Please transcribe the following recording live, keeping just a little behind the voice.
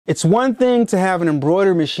It's one thing to have an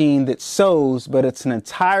embroidery machine that sews, but it's an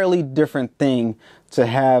entirely different thing to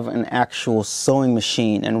have an actual sewing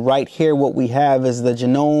machine. And right here what we have is the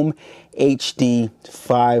Janome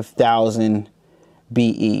HD5000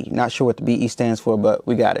 BE. Not sure what the BE stands for, but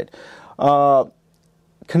we got it.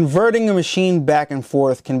 Converting a machine back and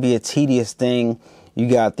forth can be a tedious thing. You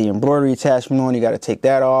got the embroidery attachment on, you got to take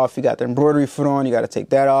that off. You got the embroidery foot on, you got to take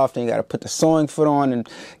that off. Then you got to put the sewing foot on and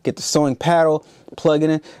get the sewing paddle, plug it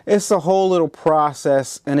in. It's a whole little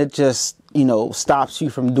process, and it just, you know, stops you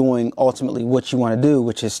from doing ultimately what you want to do,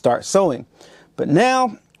 which is start sewing. But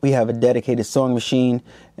now we have a dedicated sewing machine,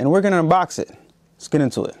 and we're going to unbox it. Let's get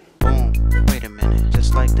into it. Boom, wait a minute,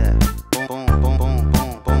 just like that. Boom, boom, boom, boom,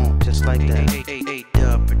 boom, boom, just like that.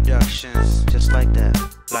 A-Dubb Productions, just like that.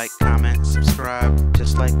 Like, comment, subscribe,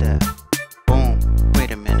 just like that. Boom,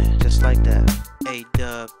 wait a minute, just like that.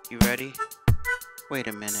 A-Dubb, you ready? Wait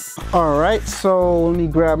a minute. All right, so let me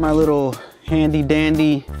grab my little handy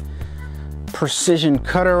dandy precision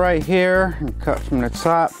cutter right here and cut from the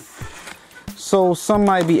top. So some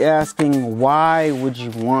might be asking, why would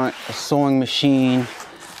you want a sewing machine,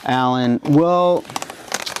 Alan? Well,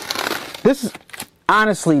 this is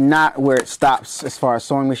honestly not where it stops as far as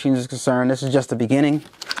sewing machines is concerned. This is just the beginning.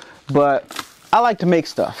 But I like to make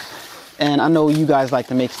stuff, and I know you guys like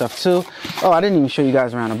to make stuff too. Oh, I didn't even show you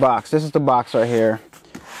guys around the box. This is the box right here.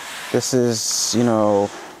 This is, you know,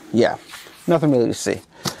 yeah, nothing really to see.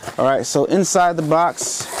 All right, so inside the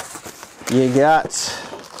box, you got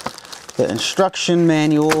the instruction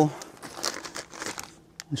manual.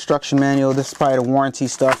 This is probably the warranty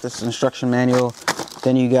stuff. This is instruction manual.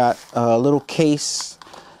 Then you got a little case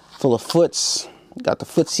full of foots. Got the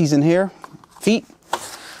footsies in here, feet.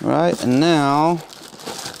 Right, and now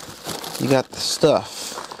you got the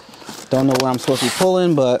stuff. Don't know what I'm supposed to be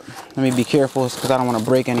pulling, but let me be careful because I don't want to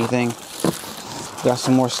break anything. Got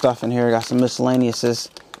some more stuff in here. Got some miscellaneouses.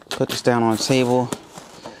 Put this down on the table,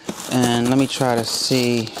 and let me try to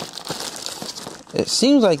see. It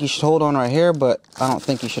seems like you should hold on right here, but I don't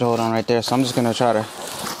think you should hold on right there. So I'm just gonna try to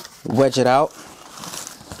wedge it out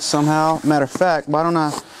somehow. Matter of fact, why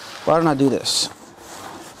don't I do this?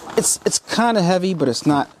 It's kind of heavy, but it's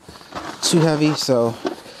not too heavy, so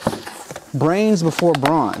brains before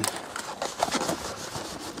brawn.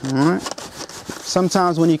 All right.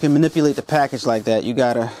 Sometimes when you can manipulate the package like that, you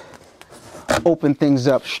gotta open things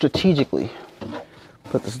up strategically.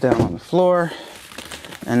 Put this down on the floor,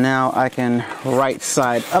 and now I can right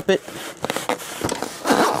side up it,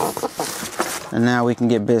 and now we can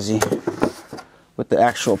get busy with the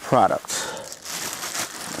actual product.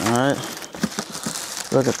 All right.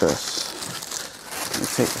 Look at this. Let me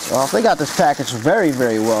take this off. They got this package very,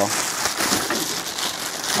 very well.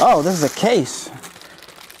 Oh, this is a case.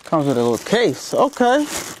 Comes with a little case. Okay.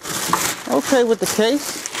 Okay with the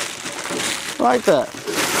case. Like that.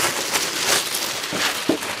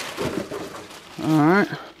 Alright.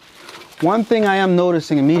 One thing I am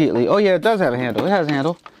noticing immediately. Oh yeah, it does have a handle. It has a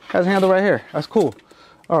handle. It has a handle right here. That's cool.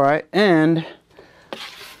 Alright, and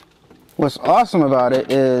what's awesome about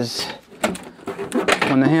it is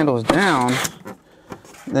when the handle is down,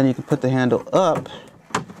 then you can put the handle up,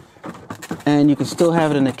 and you can still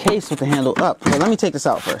have it in the case with the handle up. So let me take this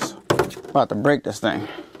out first. I'm about to break this thing.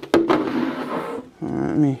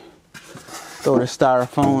 Let me throw the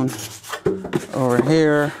styrofoam over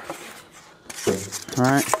here. All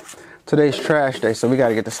right. Today's trash day, so we got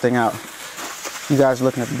to get this thing out. You guys are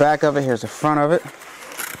looking at the back of it. Here's the front of it.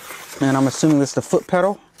 And I'm assuming this is the foot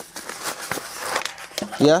pedal.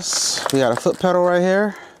 Yes, we got a foot pedal right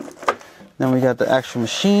here. Then we got the actual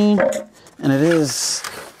machine, and it is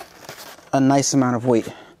a nice amount of weight.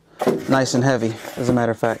 Nice and heavy, as a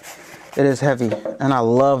matter of fact. It is heavy, and I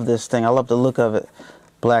love this thing. I love the look of it.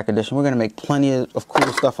 Black edition. We're gonna make plenty of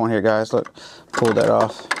cool stuff on here, guys. Look, pull that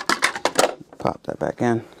off. Pop that back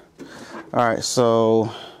in. All right,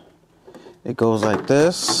 so it goes like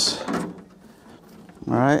this. All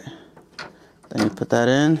right, then you put that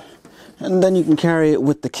in, and then you can carry it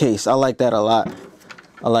with the case. I like that a lot.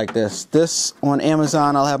 I like this. This on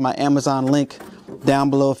Amazon. I'll have my Amazon link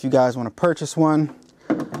down below if you guys want to purchase one.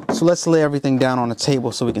 So let's lay everything down on the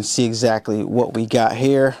table so we can see exactly what we got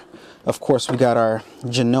here. Of course, we got our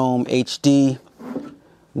Janome HD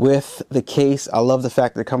with the case. I love the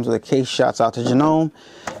fact that it comes with a case. Shouts out to Janome.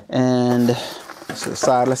 And to the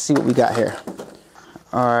side, let's see what we got here.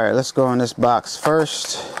 All right, let's go in this box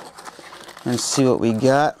first and see what we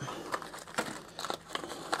got.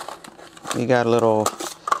 We got a little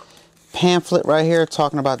pamphlet right here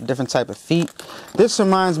talking about the different type of feet. This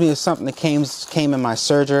reminds me of something that came in my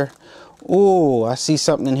serger. Ooh, I see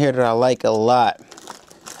something in here that I like a lot.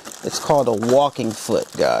 It's called a walking foot,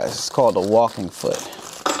 guys. It's called a walking foot.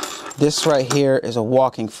 This right here is a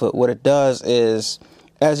walking foot. What it does is,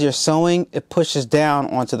 as you're sewing, it pushes down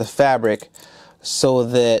onto the fabric so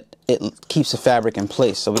that it keeps the fabric in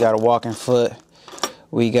place. So we got a walking foot.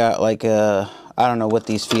 We got like a, I don't know what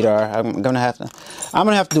these feet are. I'm gonna have to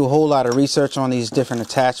do a whole lot of research on these different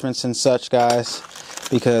attachments and such, guys,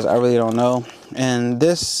 because I really don't know. And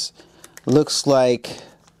this looks like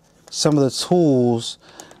some of the tools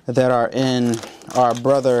that are in our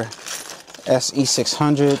brother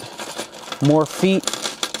SE600. More feet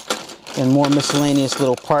and more miscellaneous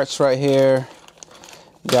little parts right here.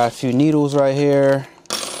 Got a few needles right here,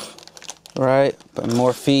 right? But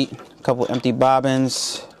more feet, a couple empty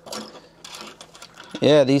bobbins.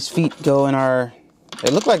 Yeah, these feet go in our, they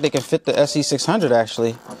look like they can fit the SE600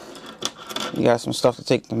 actually. You got some stuff to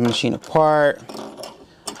take the machine apart,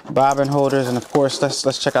 bobbin holders, and of course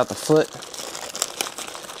let's check out the foot.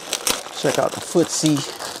 Check out the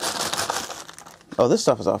footsie. Oh, this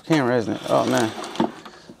stuff is off camera, isn't it? Oh man,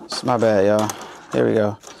 it's my bad, y'all. Here we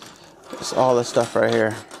go. It's all this stuff right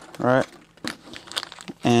here, right?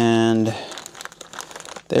 And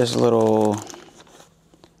there's a little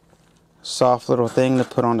soft little thing to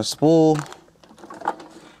put on the spool.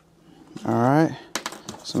 All right,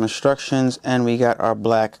 some instructions, and we got our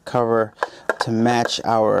black cover to match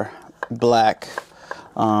our black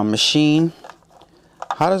machine.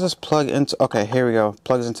 How does this plug into? Okay, here we go.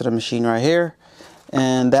 Plugs into the machine right here,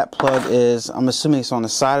 and that plug is, I'm assuming it's on the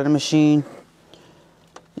side of the machine.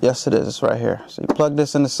 Yes, it is. It's right here. So you plug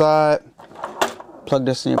this in the side, plug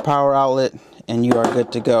this in your power outlet, and you are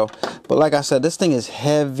good to go. But like I said, this thing is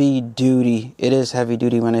heavy duty. It is heavy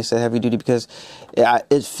duty when they say heavy duty, because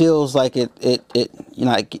it feels like it you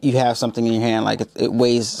know, like you have something in your hand, like it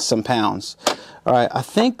weighs some pounds. All right, I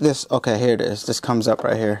think this, okay, here it is. This comes up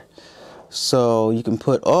right here. So you can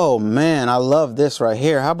put, oh man, I love this right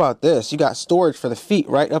here. How about this? You got storage for the feet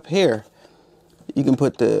right up here. You can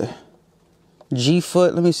put the G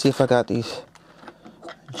foot. Let me see if I got these.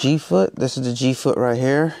 G foot. This is the G foot right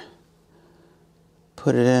here.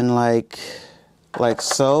 Put it in like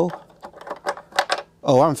so.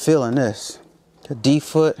 Oh, I'm feeling this. The D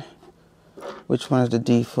foot. Which one is the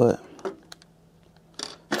D foot?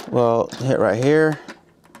 Well, hit right here.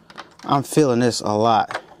 I'm feeling this a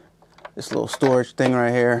lot. This little storage thing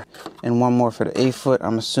right here. And one more for the A foot.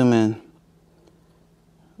 I'm assuming.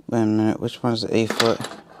 Wait a minute. Which one is the A foot?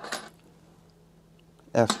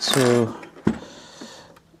 F2.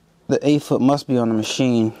 The A foot must be on the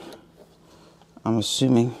machine. I'm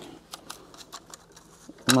assuming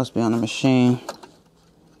it must be on the machine.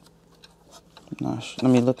 Gosh,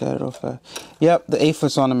 let me look at it real fast. Yep, the A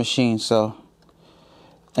foot's on the machine. So,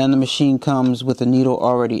 and the machine comes with a needle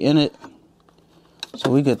already in it, so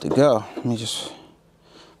we good to go. Let me just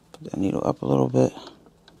put that needle up a little bit.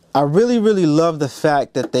 I really love the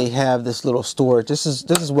fact that they have this little storage. This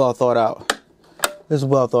is well thought out. This is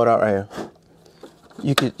well thought out right here.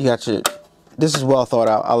 You got your, this is well thought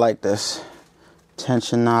out. I like this.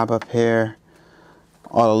 Tension knob up here.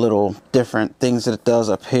 All the little different things that it does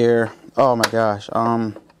up here. Oh my gosh.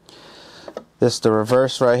 This is the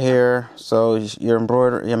reverse right here. So you're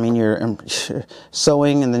embroidering, I mean you're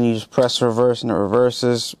sewing, and then you just press reverse and it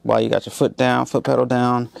reverses while you got your foot down, foot pedal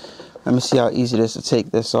down. Let me see how easy it is to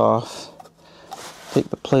take this off. Take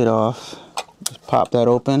the plate off. Just pop that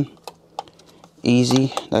open.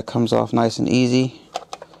 Easy. That comes off nice and easy.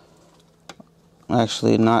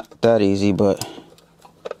 Actually, not that easy, but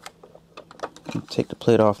take the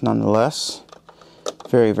plate off nonetheless.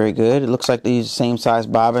 Very good. It looks like they use the same size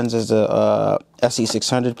bobbins as the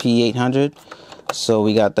SE600 P800. So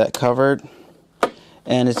we got that covered.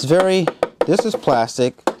 And it's very, this is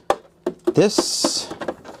plastic. This,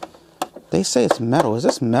 they say it's metal. Is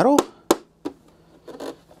this metal?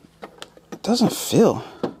 It doesn't feel.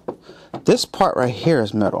 This part right here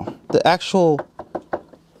is metal. The actual,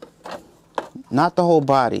 not the whole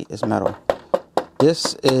body is metal.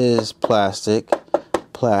 This is plastic,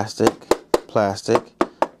 plastic, plastic,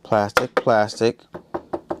 plastic, plastic,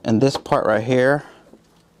 and this part right here.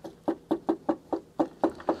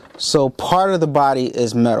 So part of the body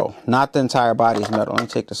is metal, not the entire body is metal. Let me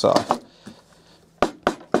take this off.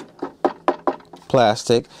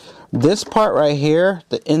 Plastic. This part right here,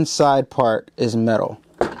 the inside part is metal.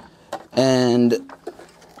 And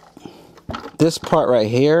this part right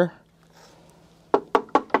here,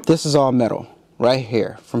 this is all metal. Right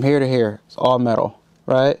here, from here to here, it's all metal,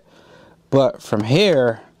 right? But from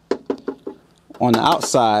here on the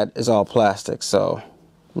outside is all plastic. So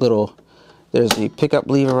there's the pickup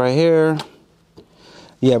lever right here.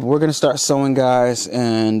 Yeah, but we're gonna start sewing, guys,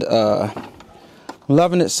 and let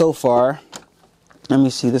Loving it so far. Let me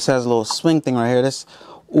see, this has a little swing thing right here.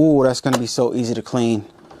 Ooh, that's gonna be so easy to clean.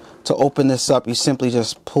 To open this up, you simply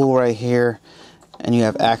just pull right here and you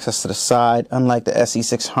have access to the side, unlike the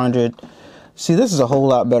SE600. See, this is a whole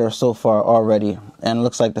lot better so far already. And it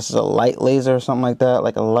looks like this is a light laser or something like that,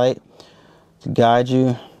 like a light to guide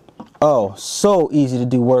you. Oh, so easy to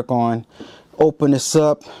do work on. Open this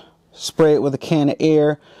up, spray it with a can of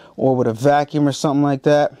air or with a vacuum or something like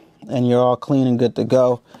that, and you're all clean and good to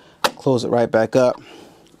go. Close it right back up.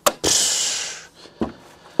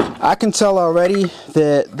 I can tell already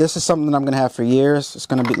that this is something that I'm going to have for years. It's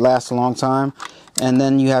going to last a long time. And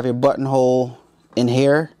then you have your buttonhole in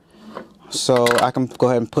here. So I can go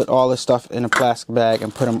ahead and put all this stuff in a plastic bag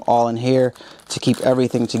and put them all in here to keep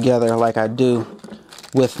everything together like I do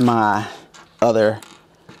with my other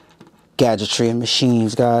gadgetry and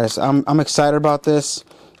machines, guys. I'm excited about this.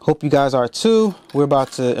 Hope you guys are too. We're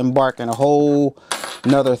about to embark in a whole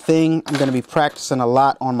another thing. I'm going to be practicing a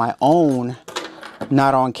lot on my own,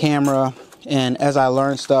 not on camera, and as I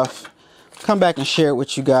learn stuff, come back and share it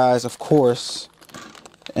with you guys, of course,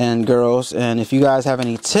 and girls. And if you guys have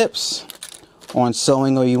any tips on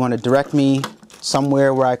sewing, or you want to direct me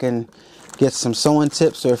somewhere where I can get some sewing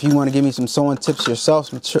tips, or if you want to give me some sewing tips yourself,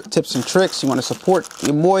 some tips and tricks, you want to support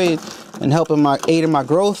your boy and help in aid in my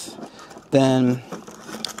growth, then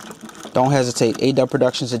don't hesitate.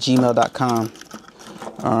 adubbproductions@gmail.com.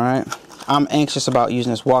 All right. I'm anxious about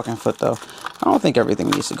using this walking foot though. I don't think everything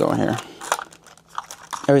needs to go in here.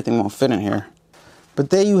 Everything won't fit in here. But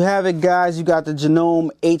there you have it, guys. You got the Janome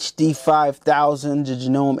HD5000. The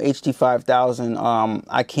Janome HD5000.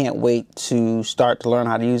 I can't wait to start to learn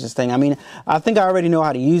how to use this thing. I mean, I think I already know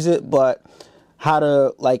how to use it, but how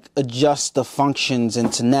to like adjust the functions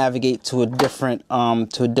and to navigate to a different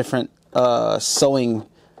sewing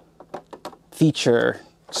feature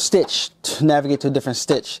stitch, to navigate to a different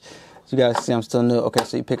stitch. As you guys see, I'm still new. Okay,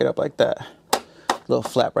 so you pick it up like that. Little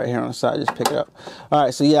flap right here on the side, just pick it up. All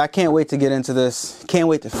right, so yeah, I can't wait to get into this. Can't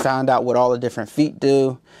wait to find out what all the different feet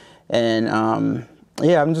do. And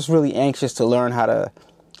yeah, I'm just really anxious to learn how to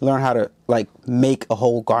like make a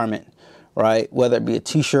whole garment, right? Whether it be a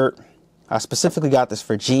t-shirt. I specifically got this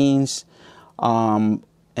for jeans. And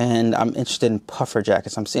I'm interested in puffer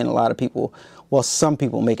jackets. I'm seeing a lot of people, well, some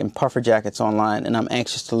people making puffer jackets online, and I'm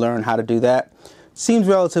anxious to learn how to do that. Seems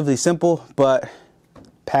relatively simple, but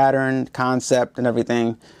pattern, concept, and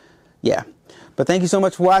everything, yeah. But thank you so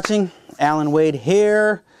much for watching. Alan Wade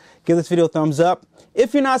here. Give this video a thumbs up.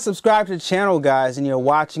 If you're not subscribed to the channel, guys, and you're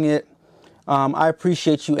watching it, I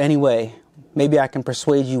appreciate you anyway. Maybe I can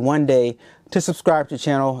persuade you one day to subscribe to the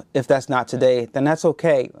channel. If that's not today, then that's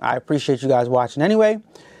okay. I appreciate you guys watching anyway.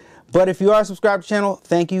 But if you are subscribed to the channel,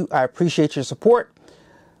 thank you. I appreciate your support.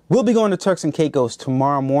 We'll be going to Turks and Caicos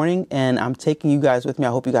tomorrow morning, and I'm taking you guys with me. I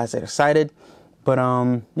hope you guys are excited. But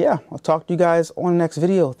yeah, I'll talk to you guys on the next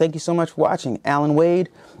video. Thank you so much for watching. Alan Wade,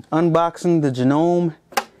 unboxing the Janome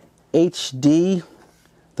HD,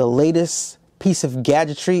 the latest piece of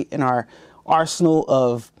gadgetry in our arsenal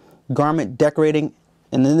of garment decorating,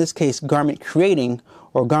 and in this case, garment creating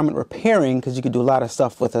or garment repairing, because you could do a lot of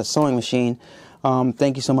stuff with a sewing machine.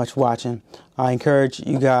 Thank you so much for watching. I encourage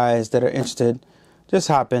you guys that are interested, just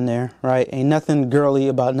hop in there, right? Ain't nothing girly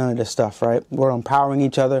about none of this stuff, right? We're empowering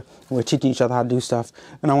each other, and we're teaching each other how to do stuff,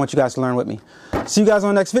 and I want you guys to learn with me. See you guys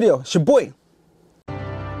on the next video. It's your boy.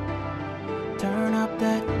 Turn up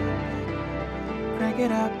that, crank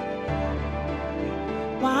it up.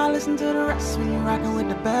 Why listen to the rest when you're rocking with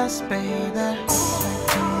the best, baby?